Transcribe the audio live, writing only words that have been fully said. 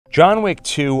John Wick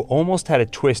 2 almost had a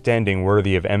twist ending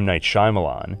worthy of M. Night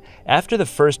Shyamalan. After the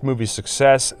first movie's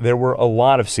success, there were a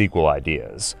lot of sequel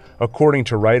ideas. According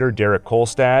to writer Derek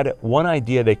Kolstad, one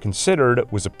idea they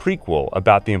considered was a prequel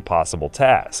about the impossible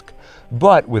task.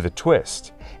 But with a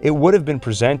twist. It would have been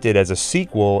presented as a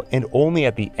sequel, and only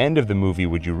at the end of the movie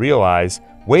would you realize,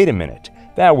 wait a minute,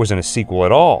 that wasn't a sequel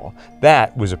at all.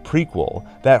 That was a prequel.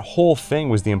 That whole thing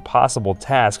was the impossible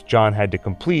task John had to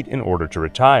complete in order to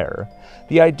retire.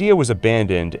 The idea was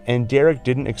abandoned, and Derek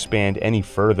didn't expand any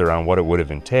further on what it would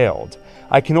have entailed.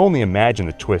 I can only imagine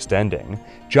the twist ending.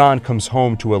 John comes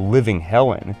home to a living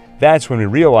Helen. That's when we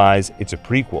realize it's a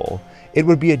prequel. It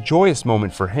would be a joyous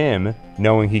moment for him,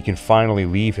 knowing he can finally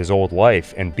leave his old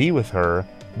life and be with her,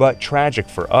 but tragic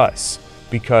for us,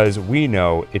 because we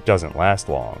know it doesn't last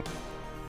long.